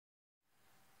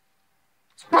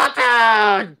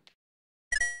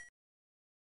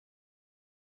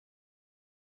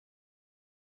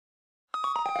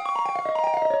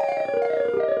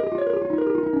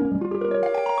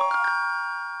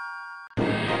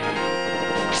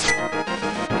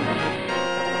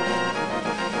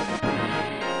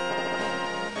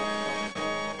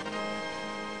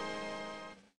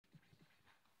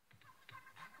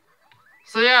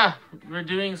yeah, we're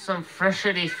doing some fresh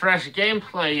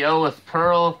gameplay, yo, with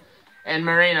Pearl and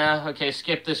Marina. Okay,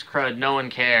 skip this crud. No one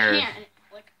cares.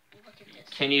 Look at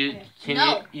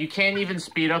this. You can't even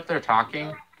speed up their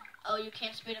talking? Oh, you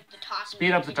can't speed up the talking.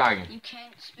 Speed up the talking. You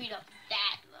can't speed up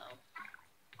that, though.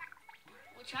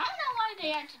 Which I don't know why they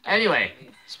had to do. Anyway,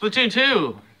 Splatoon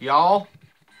 2, y'all.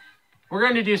 We're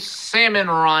going to do Salmon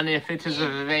Run if it is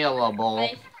available.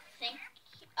 I think...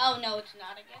 Oh, no, it's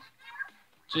not, I guess.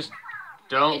 Just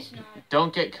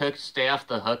don't get cooked, stay off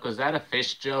the hook. Was that a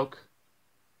fish joke?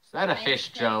 Is that a fish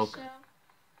joke? So.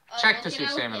 Check to see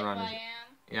Salmon Run.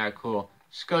 Yeah, cool.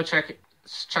 Just go check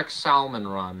Salmon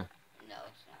Run. No,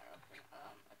 it's not open.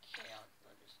 Okay, I'll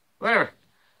just... Whatever.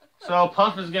 So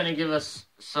Puff is going to give us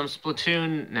some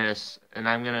Splatoon-ness, and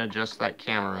I'm going to adjust that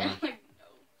camera.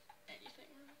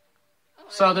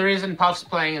 So the reason Puff's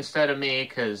playing instead of me,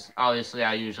 because obviously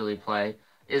I usually play,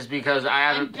 is because I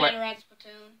haven't played... I'm better at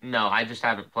Splatoon. No, I just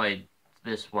haven't played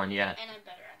this one yet. And I'm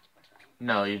better at Splatoon.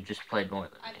 No, you've just played more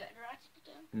than me. I'm better at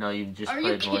Splatoon. No, you've just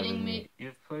played more than me.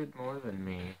 You've played more than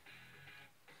me.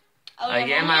 Oh, I'm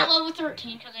only at level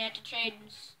 13 because I had to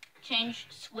change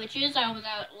switches. I was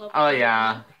at level 13.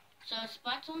 Yeah. So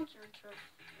Splatoon's your turn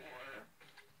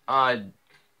 4.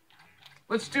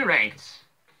 Let's do ranked.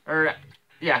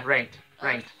 Ranked.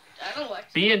 I don't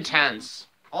like Be intense.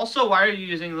 Also, why are you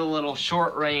using the little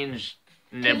short range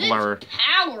nibbler? It's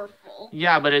powerful.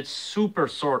 Yeah, but it's super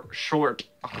short range.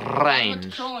 That's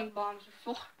what trolling bombs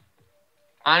are for.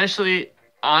 Honestly,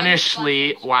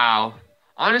 wow.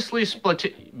 Honestly,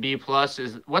 Splatoon B+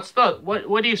 is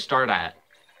what do you start at?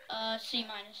 C-.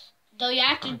 Though you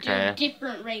have to do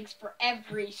different ranks for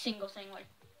every single thing. Like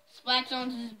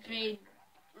Splatoon's is big.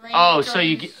 Oh, so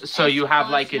you have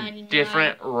like a 99.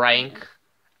 Different rank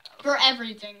for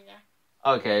everything.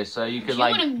 Yeah. Okay, so you could you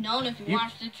would have known if you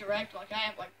watched it direct. Like I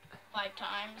have like 5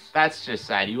 times. That's just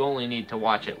sad. You only need to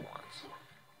watch it once.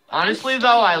 Honestly,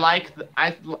 though, I like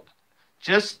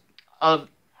just the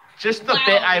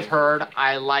bit I've heard.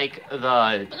 I like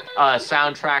the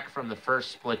soundtrack from the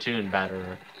first Splatoon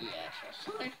better. Yeah,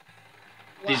 trust me.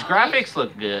 These graphics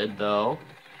look good, though,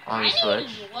 on the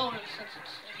Switch.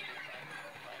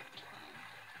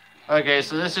 Okay,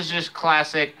 so this is just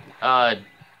classic,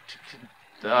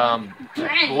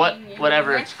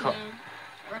 whatever it's called.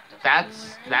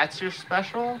 That's your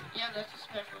special? Yeah, that's a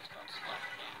special.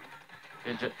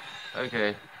 It's called Splatoon.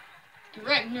 Okay.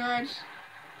 Correct, nerds.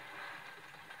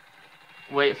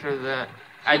 Wait for the...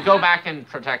 I'd go back and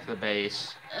protect the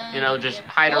base. Just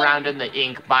hide around in the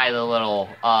ink by the little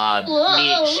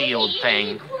meat shield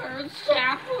thing.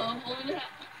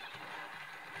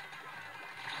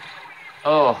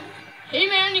 Oh. Hey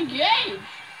man, engage!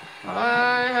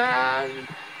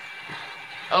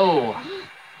 Oh.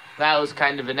 That was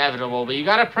kind of inevitable, but you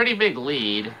got a pretty big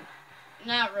lead.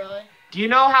 Not really. Do you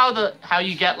know how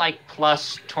you get like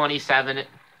plus 27?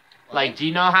 Like, do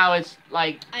you know how it's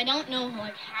like? I don't know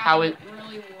like how it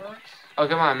really works. Oh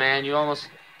come on, man! You almost.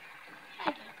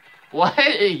 What?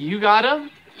 You got him?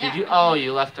 Yeah. Did you? Oh,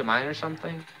 you left a mine or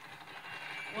something?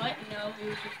 What? No, he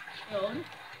was just killed.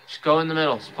 Just go in the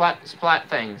middle. Splat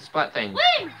thing.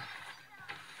 Wait!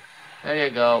 There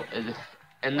you go.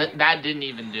 And that didn't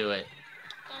even do it.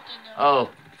 Oh.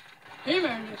 Hey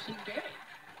man, this is gay.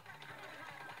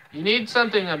 You need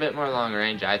something a bit more long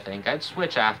range, I think. I'd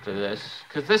switch after this.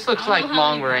 Because this looks like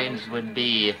long range would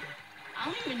be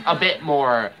a bit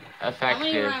more effective. How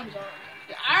many rounds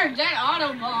are there? That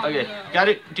auto bomb. Okay, got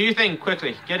it. Do your thing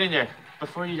quickly. Get in there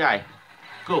before you die.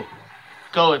 Go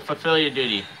and fulfill your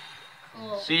duty.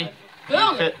 Cool. See?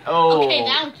 Oh. Okay,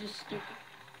 that was just stupid.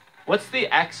 What's the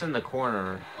X in the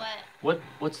corner?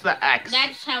 What's the X?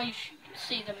 That's how you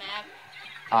see the map.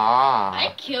 Ah.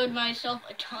 I killed myself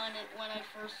a ton when I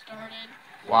first started.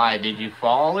 Why? Did you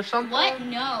fall or something? What?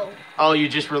 No. Oh, you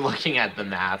just were looking at the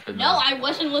map. I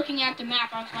wasn't looking at the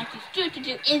map. I was like, do,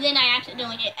 and then I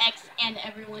accidentally hit X, and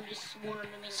everyone just swarmed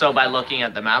me. So by looking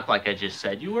at the map, like I just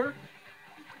said you were?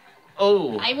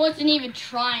 Oh. I wasn't even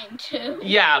trying to.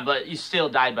 Yeah, but you still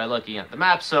died by looking at the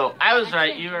map, so I was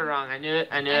right, you were wrong. I knew it.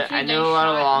 I knew it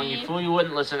all along. You fool, you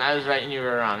wouldn't listen. I was right and you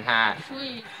were wrong. Ha.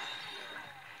 Please.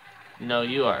 No,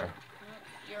 you are.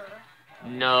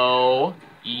 No,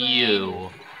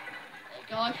 you.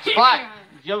 Splat!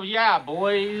 Yo, yeah,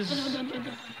 boys.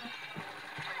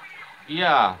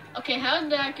 Yeah. Okay, how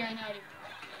did that guy not even...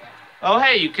 Oh,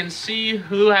 hey, you can see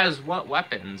who has what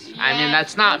weapons. Yeah, I mean,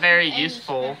 that's not very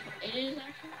useful. It is,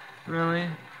 actually. Really?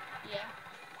 Yeah.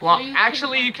 Well, so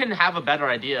actually, you can have a better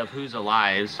idea of who's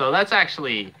alive, so that's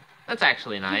actually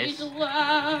nice. He's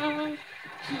alive.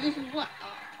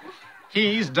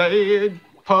 He's dead.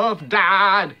 Puff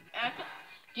died.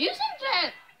 Do you think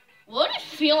that What would it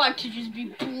feel like to just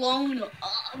be blown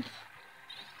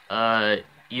up?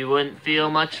 You wouldn't feel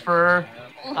much for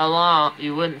a long.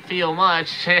 You wouldn't feel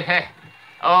much.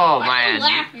 Oh Why man. are you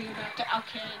laughing about that?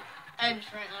 Okay, I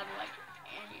just ran out of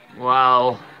anger.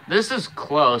 Well, this is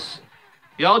close.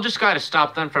 Y'all just gotta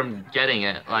stop them from getting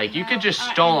it. Like, you could just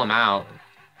stole them out.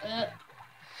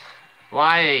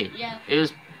 Why? Yeah. It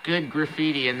was good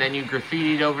graffiti, and then you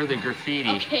graffitied over the graffiti.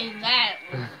 Okay, that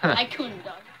was, I couldn't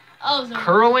dodge. Oh,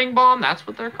 curling bomb? That's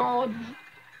what they're called?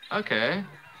 Okay.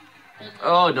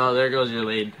 Oh, no, there goes your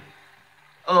lead.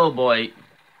 Oh, boy.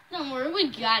 Don't worry, we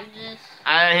got this.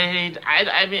 I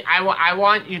mean, I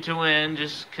want you to win,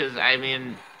 just because, I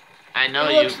mean, I know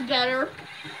it looks better.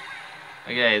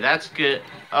 Okay, that's good.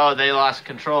 Oh, they lost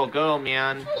control. Go,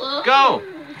 man. Go!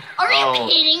 Are you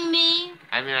kidding me?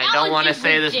 I mean, I don't want to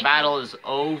say this battle is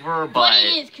over, but it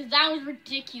is, because that was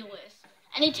ridiculous.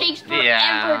 And it takes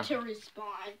forever to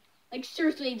respawn. Like,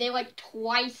 seriously, they, like,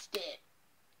 twiced it.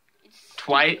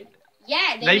 Twice?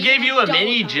 Yeah. They gave you a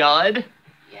mini Judd?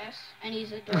 Yes, and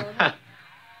he's a dog.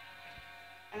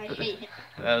 And I hate him.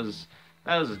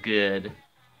 That was good.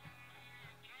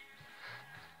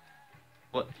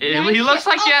 What? He looks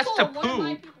like he has to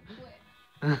poop.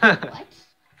 What?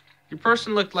 Your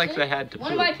person looked like they had to poop.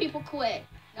 One of my people quit.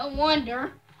 No wonder.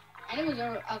 And it was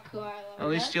a koala. At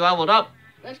least you leveled up.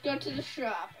 Let's go to the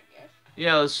shop, I guess.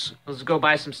 Yeah, let's go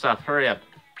buy some stuff. Hurry up.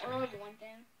 Or you want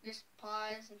them? Just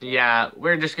pause. Yeah,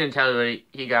 we're just gonna tell you what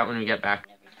he got when we get back.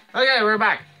 Okay, we're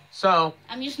back. So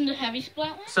I'm using the heavy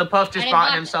splat one. So Puff just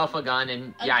bought himself a gun,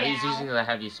 and yeah, he's using the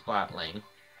heavy splat lane.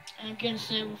 I'm gonna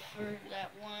say for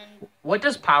that one. What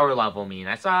does power level mean?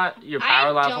 I saw your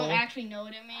power level. I don't actually know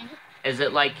what it means. Is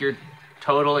it like your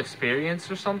total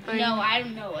experience or something? No, I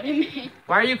don't know what it means.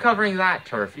 Why are you covering that,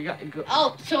 Turf? You got.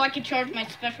 Oh, so I can charge my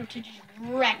special to just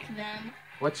wreck them.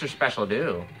 What's your special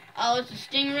do? Oh, it's a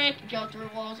stingray, go through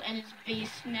walls, and it's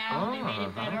base now. They made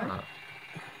it better. Like,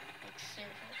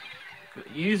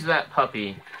 seriously. Use that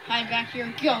puppy. Hide back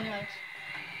here. Go, guys.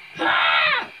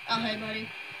 Oh, hey, buddy.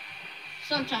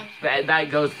 Sometimes. That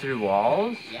goes through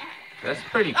walls? Yeah. That's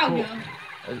pretty cool.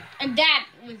 Oh, no. And that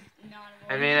was not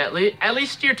a I mean, at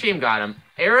least your team got him.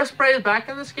 Aerospray is back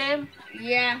in this game?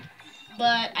 Yeah,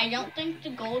 but I don't think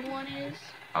the gold one is.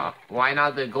 Why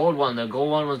not the gold one? The gold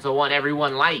one was the one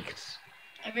everyone liked.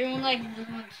 Everyone liked this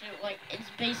one too. Like, it's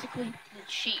basically the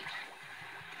cheat.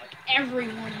 Like,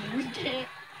 everyone used it.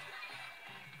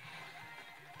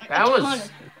 Like, that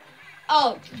was...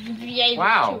 Oh, VA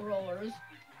wow. 2 rollers.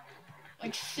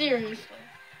 Like, seriously.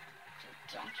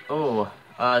 Oh,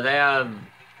 they have...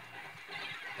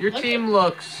 Your team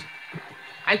looks...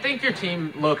 I think your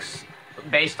team looks,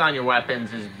 based on your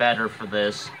weapons, is better for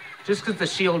this. Just because the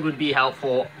shield would be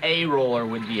helpful, a roller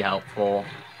would be helpful.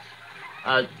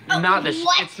 Not the...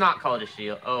 It's not called a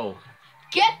shield. Oh.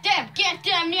 Get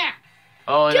them now!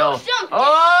 Oh, do no. Something.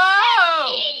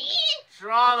 Oh!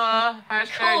 Drama.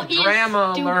 Hashtag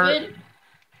drama alert.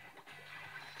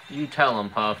 You tell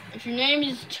him, Puff. If your name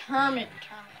is Termit,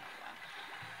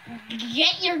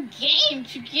 get your game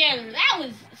together. That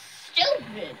was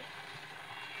stupid.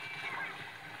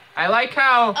 I like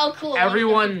how cool.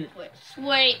 everyone...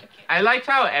 Wait. Okay. I liked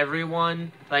how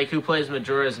everyone, like, who plays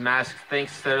Majora's Mask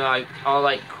thinks they're, like, all,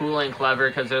 like, cool and clever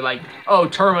because they're like, oh,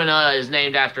 Termina is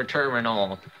named after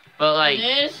Terminal. But, like...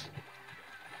 It is?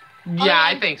 Yeah,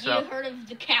 I think so. You heard of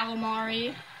the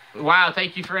calamari? Wow,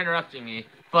 thank you for interrupting me.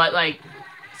 But, like,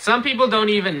 some people don't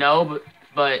even know,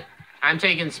 but I'm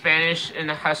taking Spanish in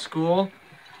high school,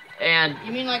 and...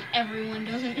 You mean, like, everyone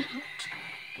doesn't know?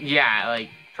 Yeah, like,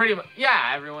 pretty much...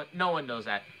 Yeah, everyone... No one knows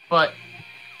that. But...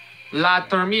 La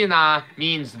termina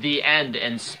means the end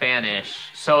in Spanish,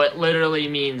 so it literally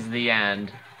means the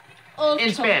end. Okay.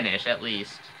 In Spanish, at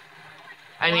least.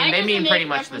 I mean, they mean pretty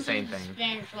much the same thing.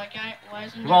 Spanish, like, why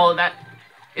isn't well,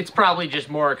 it's probably just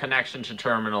more a connection to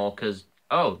Terminal, because...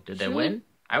 Oh, did they win?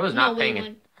 I was not paying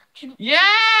it. Yeah!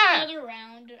 Another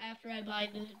round after I buy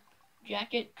the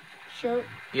jacket shirt.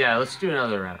 Yeah, let's do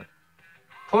another round.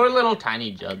 Poor little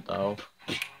tiny Judd, though.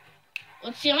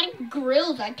 Let's see how many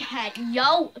grills I got.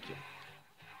 Yo!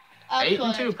 8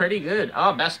 and 2, pretty good.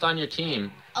 Oh, best on your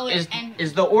team. Oh, is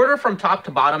the order from top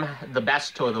to bottom the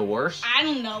best or the worst? I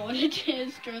don't know what it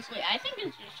is, truthfully. I think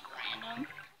it's just random.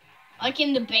 Like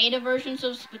in the beta versions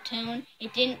of Splatoon,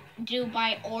 it didn't do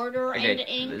by order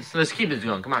ending. Let's keep this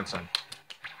going. Come on, son.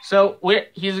 So,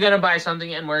 he's going to buy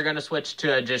something, and we're going to switch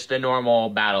to just a normal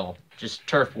battle. Just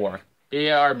turf war.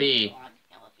 BRB.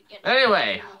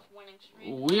 Anyway,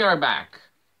 we are back.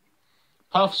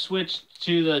 Puff switched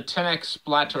to the 10x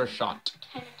splatter shot.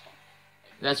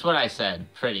 That's what I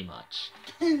said, pretty much.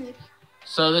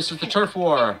 So this is the turf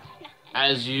war.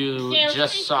 as you Still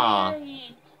just saw.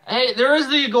 scary. Hey, there is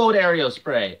the gold aerial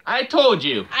spray. I told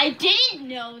you. I didn't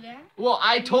know that. Well,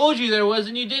 I told you there was,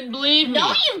 and you didn't believe me.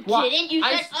 No, you Wha- didn't. You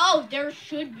I said, "Oh, there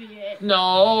should be it."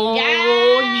 No,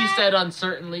 Yeah. he said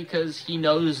uncertainly because he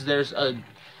knows there's a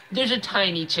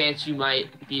tiny chance you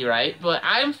might be right, but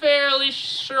I'm fairly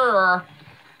sure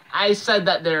I said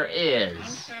that there I'm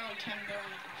is. so tender.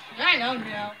 I don't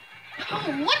know.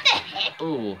 Oh, what the heck?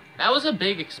 Ooh, that was a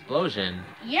big explosion.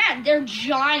 Yeah, they're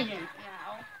giant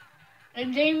now.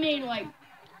 And they made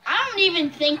I don't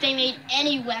even think they made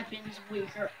any weapons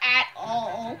weaker at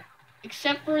all.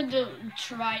 Except for the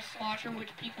Sorcerer,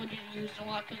 which people didn't use a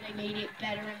lot because they made it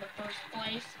better in the first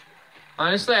place.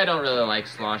 Honestly, I don't really like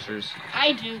sloshers.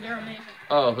 I do, they're amazing.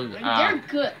 Oh, who? They're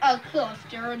good. Oh, cool.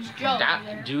 Steroids Joe That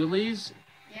there. dualies?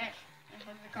 Yes, that's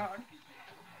what they're called.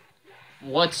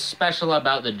 What's special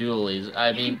about the dualies? I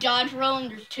If you mean, dodge roll,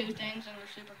 and there's two things, and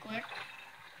they're super quick.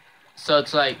 so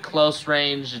it's like close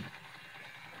range,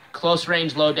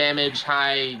 low damage,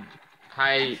 high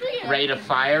Actually, rate of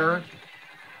fire.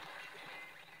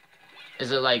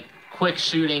 Is it like quick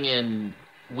shooting and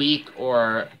weak,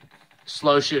 or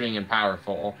slow shooting and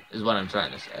powerful? Is what I'm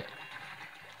trying to say.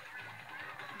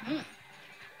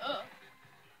 Oh,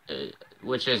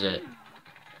 Which is it?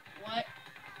 what?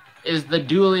 Is the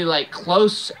dually like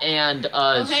close and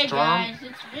Oh, hey strong? guys,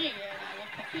 it's me, and I look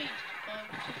confused.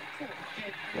 Super cool.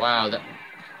 Okay. Wow,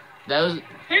 that was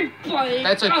Hey, buddy.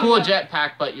 that's a cool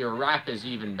jetpack, but your rap is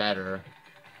even better.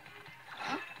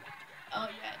 Huh? Oh,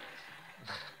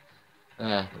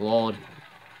 yeah, it is. Lord.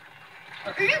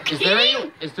 Are you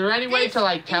kidding? Is there any way to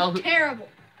like tell It's terrible.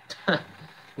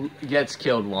 who gets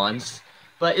killed once?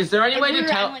 But is there any way to I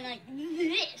tell? went like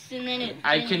this, and then it.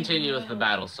 I'd continue with the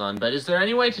battle, son. But is there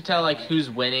any way to tell like who's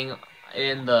winning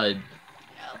in the?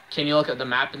 No. Can you look at the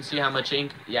map and see how much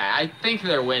ink? Yeah, I think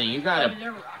they're winning. You Oh, gotta.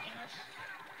 they're rocking us.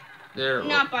 They're.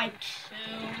 Not by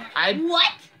two.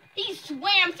 What? He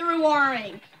swam through our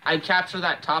ink. I'd capture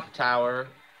that top tower,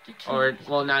 To two. or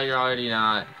well, now you're already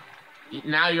not.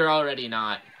 Now you're already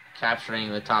not capturing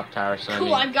the top tower, so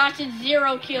Cool, I I mean, got to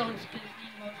 0 kills.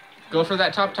 go for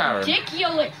that top tower.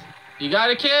 Ridiculous. You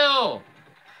gotta kill.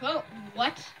 Oh,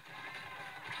 what?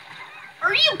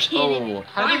 Are you kidding me? Oh,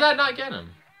 how did that not get him?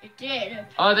 It did.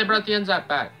 Oh, they brought the Enzap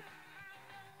back.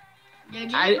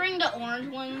 Did you bring the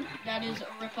orange one that is a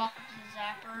ripoff of the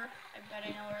Zapper? I bet I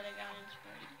know where they got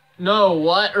inspired. No,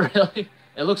 what? Really?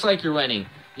 It looks like you're winning.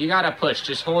 You gotta push.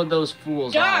 Just hold those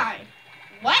fools off. Die!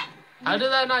 What? How did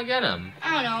that not get him?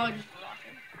 I don't know, I just rock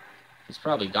him. He's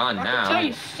probably gone Rock now. him till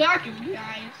you suck him,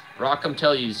 guys. Rock him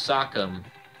till you sock him.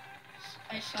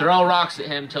 I suck. Throw rocks at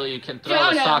him till you can throw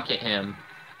a No. sock at him.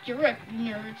 You're a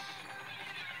nerd.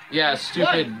 Yeah,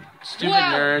 stupid Whoa.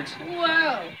 nerds.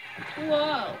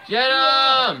 Whoa. Get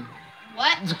him!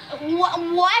 What?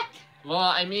 What? Well,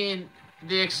 I mean,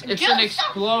 it's Just an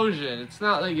explosion. It's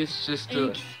not like it's just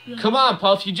a... Come on,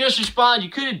 Puff, you just respawned. You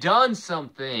could have done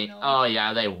something. No. Oh,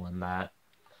 yeah, they won that.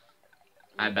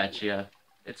 I bet you.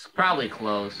 It's probably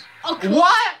close. Oh, cool.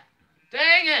 What?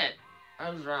 Dang it! I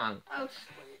was wrong. Oh,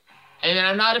 And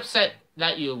I'm not upset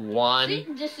that you won. see,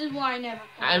 this is why I never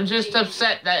play I'm just games.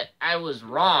 upset that I was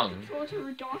wrong. Controls are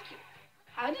ridiculous.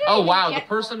 How did I Oh, even wow, the get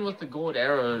person with the gold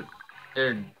arrow...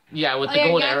 Yeah, with Oh, the yeah,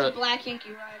 gold that's arrow... the Black Inky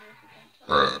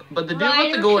Rider. But the dude Ryder,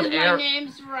 with the gold 'cause arrow... My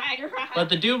name's Ryder. But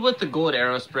the dude with the gold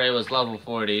arrow spray was level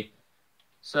 40.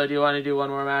 So do you want to do one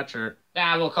more match or?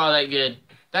 Yeah, we'll call that good.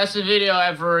 That's the video,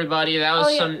 everybody. That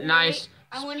was some nice.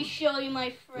 I want to show you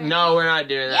my friend. No, we're not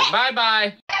doing that. Yes. Bye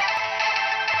bye.